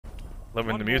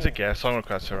Loving the music, yeah, song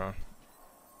requests are on.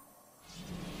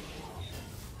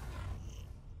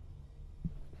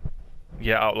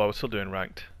 Yeah, Outlaw, we're still doing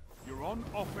ranked. You're on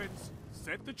offense.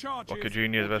 Set the charges. Boca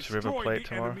Juniors versus River Plate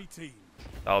tomorrow.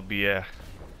 That'll be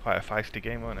quite a feisty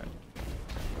game, won't it?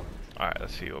 Alright,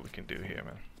 let's see what we can do here,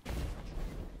 man.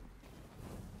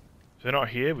 If they're not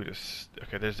here, we just...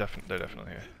 Okay, they're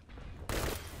definitely here.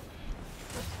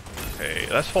 Okay,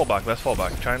 let's fall back,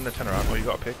 Trying to turn around. Oh, you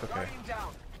got a pick? Okay.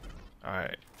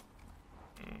 Alright.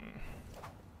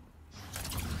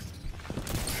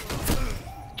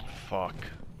 Fuck.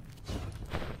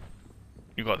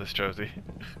 You got this, Josie.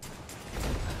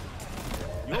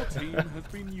 Your team has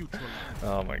been neutralized.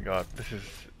 Oh my god, this is...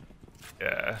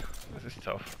 Yeah, this is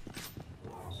tough.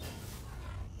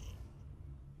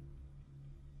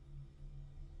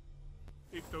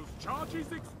 If those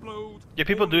charges explode... Yeah,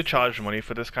 people do charge money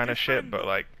for this kind of shit, but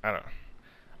like, I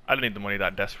don't need the money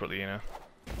that desperately, you know?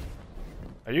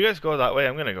 Are you guys go that way?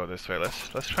 I'm gonna go this way.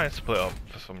 Let's try and split up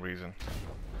for some reason.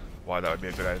 Why that would be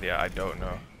a good idea, I don't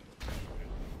know.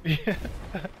 Yeah.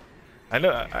 I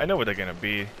know where they're gonna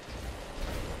be.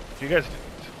 You guys...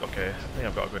 Okay, I think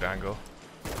I've got a good angle.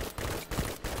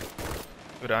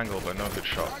 Good angle, but no good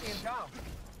shots.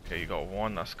 Okay, you got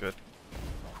one, that's good.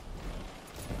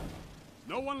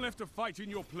 No one left to fight in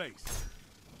your place.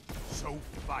 So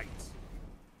fight.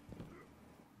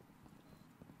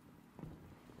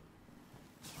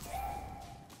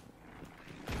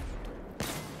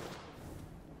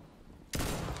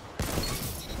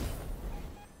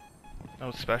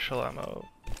 No special ammo.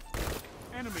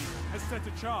 Enemy has set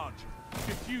a charge.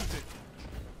 Defuse it.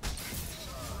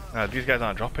 These guys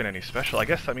aren't dropping any special. I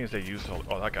guess that means they used all...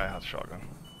 Oh, that guy has shotgun.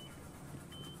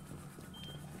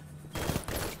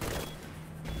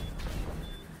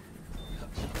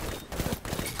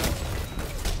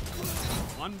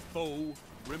 One foe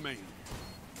remains.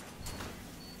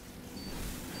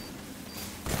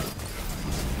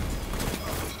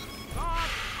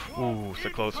 Ooh, it's a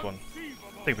close one.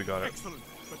 I think we got it. Excellent.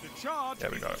 But the charge Yeah,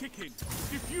 we got it. ticking.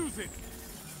 Defuse it.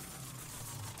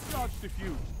 Charge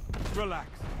defused. Relax.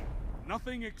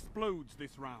 Nothing explodes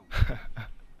this round.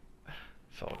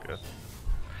 It's all good.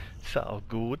 It's all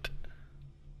good.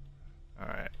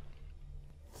 Alright.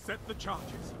 Set the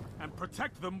charges and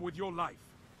protect them with your life.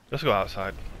 Let's go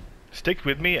outside. Stick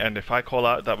with me, and if I call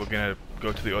out that we're gonna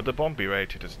go to the other bomb, be ready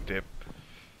to just dip.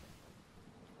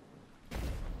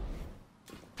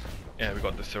 Yeah, we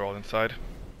got this, they're all inside.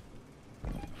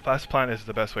 Fast plan is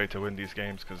the best way to win these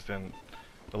games, because then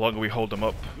the longer we hold them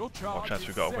up, the more chance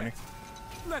we've got of winning.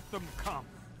 Let them come.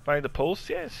 Find the pulse,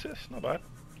 yeah, it's not bad.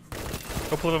 A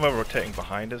couple of them are rotating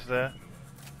behind us there,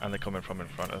 and they're coming from in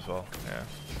front as well, yeah.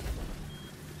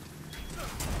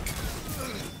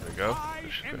 There we go,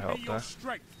 which could help there.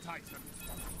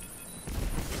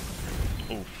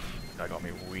 Oof, that got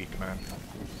me weak, man.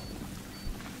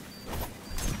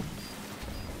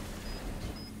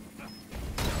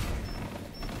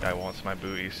 Guy wants my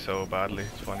booty so badly,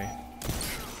 it's funny.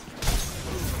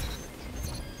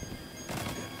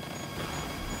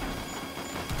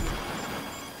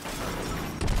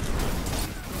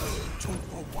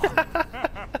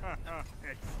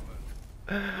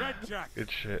 Red Jack, good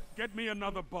shit. get me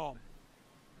another bomb.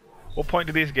 What point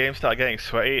do these games start getting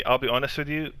sweaty? I'll be honest with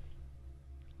you.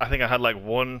 I think I had like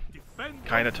one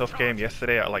kind of tough game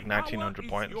yesterday at like 1900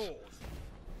 points.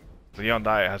 Beyond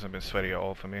that, it hasn't been sweaty at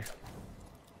all for me.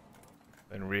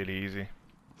 Been really easy.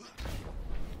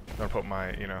 I'm gonna put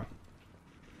my, you know.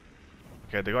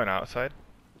 Okay, they're going outside.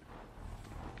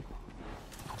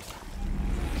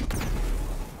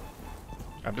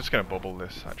 I'm just gonna bubble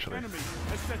this actually. Enemy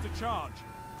has set a charge.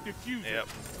 Defuse Yep.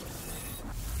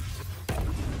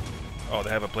 Oh, they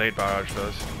have a blade barrage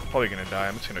though. Probably gonna die.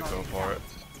 I'm just gonna go for it.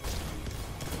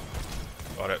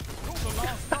 Got it. You're the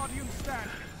last guardian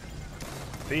standing.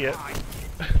 See ya.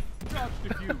 Charge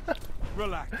defused.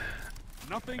 Relax.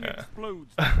 Nothing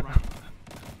explodes this round.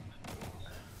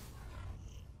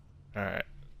 Alright.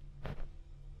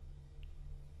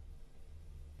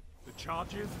 The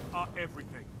charges are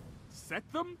everything. Set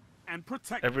them and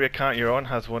protect Every account you're on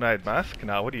has one-eyed mask?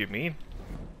 Now, what do you mean?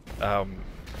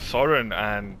 Soren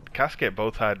and Cascade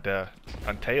both had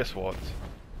Antea swords.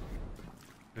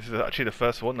 This is actually the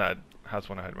first one that has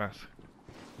one-eyed mask.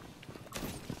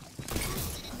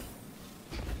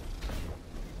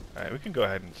 Alright, we can go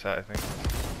ahead and set, I think.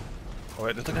 Oh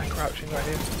wait, there's a guy crouching right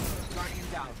here.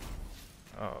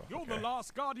 Oh, You're okay. the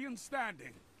last guardian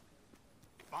standing.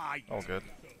 Fight. All good.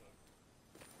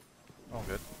 All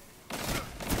good.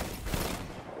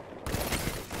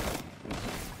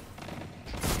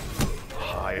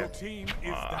 Your team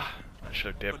is down, I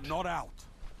should have but dipped. not out.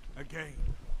 Again.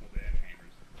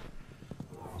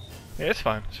 Yeah, it's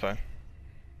fine. It's fine.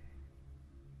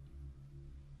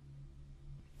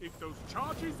 If those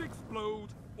charges explode,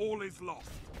 all is lost.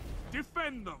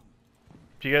 Defend them.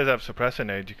 If you guys have suppressor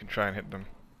nades, you can try and hit them.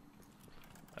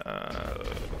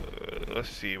 Let's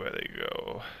see where they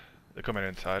go. They're coming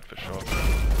inside for sure.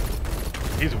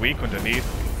 He's weak underneath.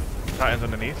 Titan's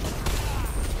underneath.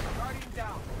 Guardian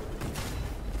down.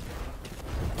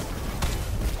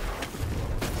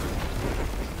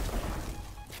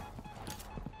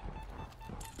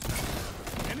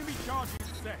 Enemy charges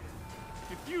set.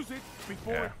 Defuse it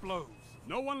before Yeah. it blows.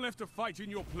 No one left to fight in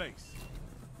your place.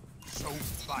 So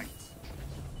fight.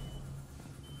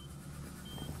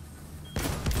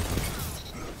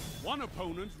 One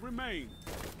opponent remains.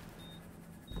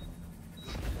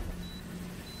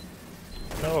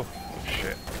 No. Oh,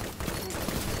 shit.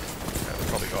 Yeah, we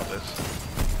probably got this.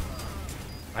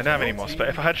 I don't have any more spare.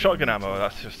 If I had shotgun ammo,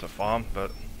 that's just a farm,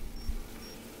 but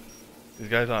these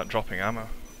guys aren't dropping ammo.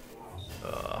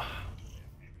 Ugh.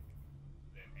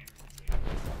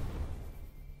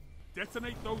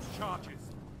 Detonate those charges.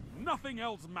 Nothing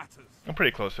else matters. I'm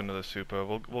pretty close to another super.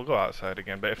 We'll go outside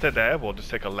again, but if they're there, we'll just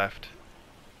take a left.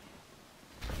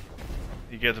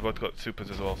 You guys have both got supers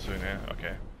as well soon, yeah?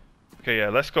 Okay. Okay, yeah,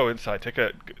 let's go inside. Take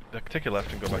a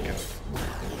left and go back in.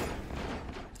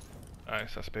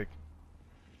 Nice, that's big.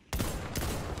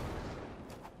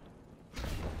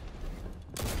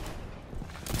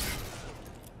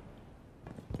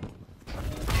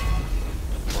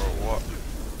 Bro, what?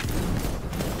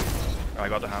 I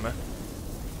got the hammer.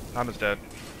 Hammer's dead.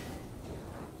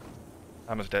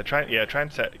 Hammer's dead. Try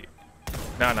and set.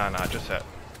 No, just set.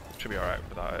 Should be alright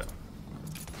without it.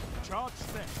 Charge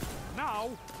set. Now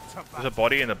to There's a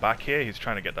body in the back here. He's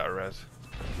trying to get that res.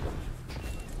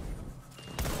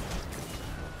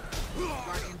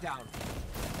 Guardian down.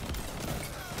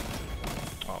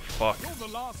 Oh fuck. You're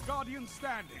the last guardian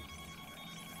standing.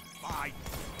 Fight.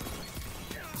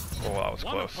 Oh, that was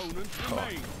One close. opponent Oh.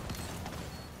 remains.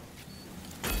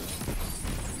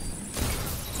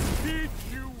 Did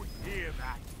you hear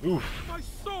that? Oof. My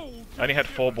soul. I only had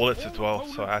 4 just bullets shivered. as well, All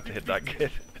so I had to hit that opponents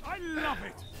kid. I love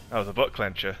it. That was a butt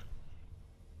clencher.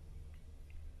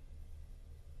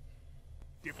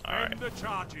 Defend Alright. the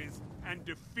charges and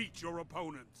defeat your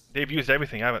opponents. They've used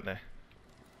everything, haven't they?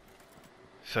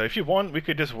 So if you want, we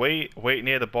could just wait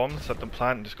near the bombs, let them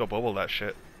plant, and just go bubble that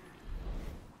shit.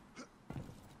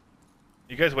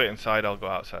 You guys wait inside, I'll go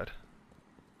outside.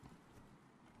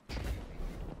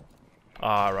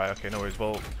 Ah, right, okay, no worries.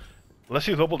 Well, let's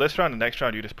use bubble this round, and next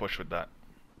round you just push with that.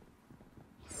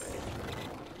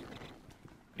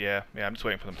 Yeah, I'm just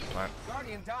waiting for them to plant.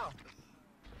 Guardian down.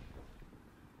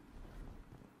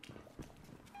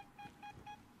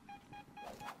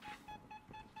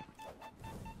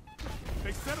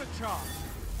 They set a charge.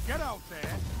 Get out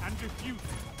there and defuse it.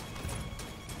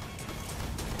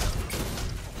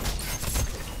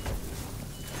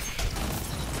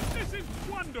 This is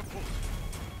wonderful.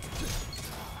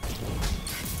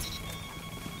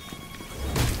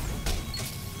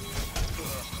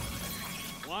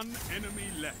 One enemy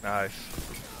left. Nice.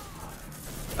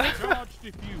 Charge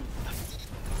defused.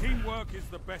 Teamwork is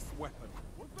the best weapon.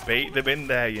 Bait them in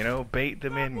there, you know? Bait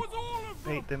them That in. was all of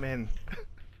them. Bait them in.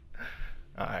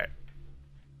 Alright.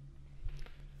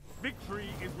 Victory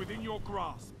is within your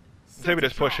grasp. Say we Set a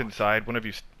just push charge. inside. One of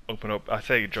you open up. I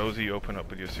say, Josie, open up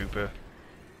with your super.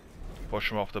 Push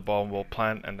them off the bomb. We'll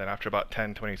plant, and then after about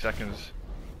 10-20 seconds,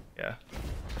 yeah.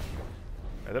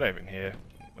 They're not even here.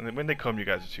 When they come, you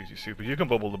guys just use your super. You can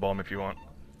bubble the bomb if you want.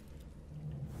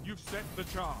 You've set the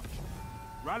charge.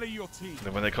 Rally your team. And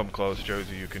then when they come close,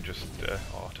 Josie, you can just,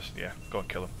 yeah, go and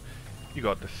kill them. You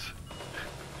got this.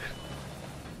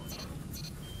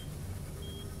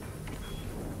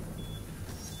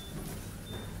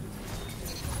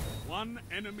 One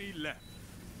enemy left.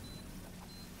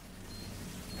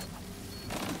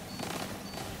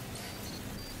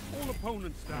 All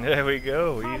opponents down. There we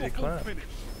go. Easy Powerful clap. finish.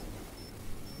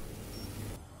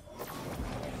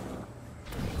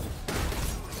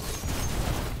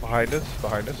 Behind us.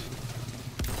 Behind us.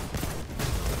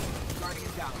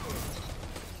 Guardian down.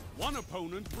 One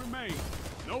opponent remains.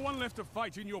 No one left to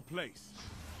fight in your place.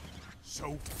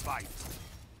 So fight.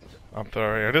 I'm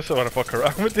sorry. I just don't want to fuck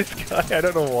around with this guy. I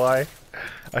don't know why.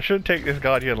 I shouldn't take this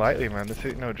Guardian lightly, man. This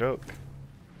ain't no joke.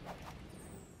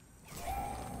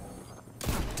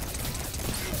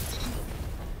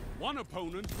 One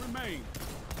opponent remains.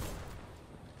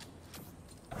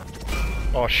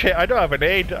 Oh shit! I don't have an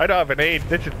aid. I don't have an aid.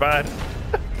 This is bad.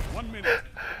 1 minute.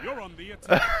 You're on the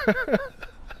attack.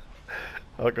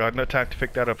 Oh god, no time to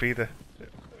pick that up either.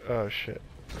 Oh shit.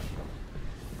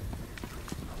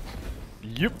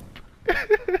 Yup.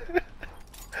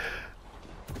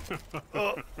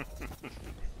 Oh.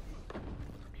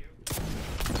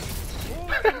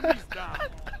 All enemies down.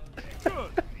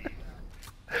 Good.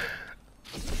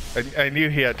 I knew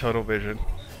he had total vision.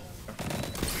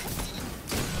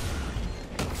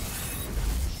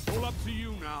 All up to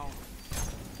you now.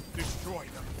 Destroy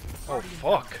them. Oh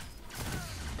fuck!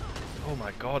 Oh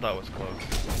my god, that was close.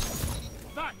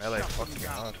 That Melee shut fucked them me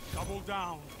down. hard. Double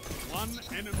down.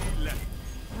 1 enemy left.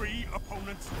 3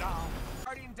 opponents down.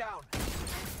 Guardian down.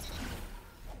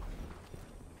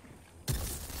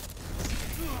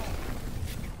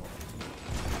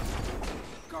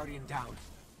 Guardian down.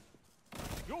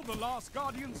 You're the last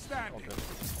Guardian standing. Okay.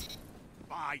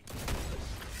 Fight.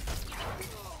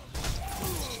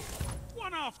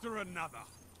 One after another.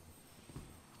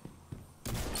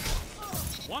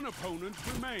 1 opponent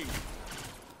remains.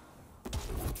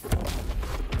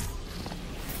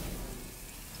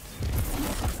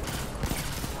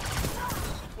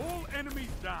 All enemies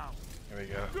down. Here we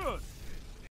go. Good.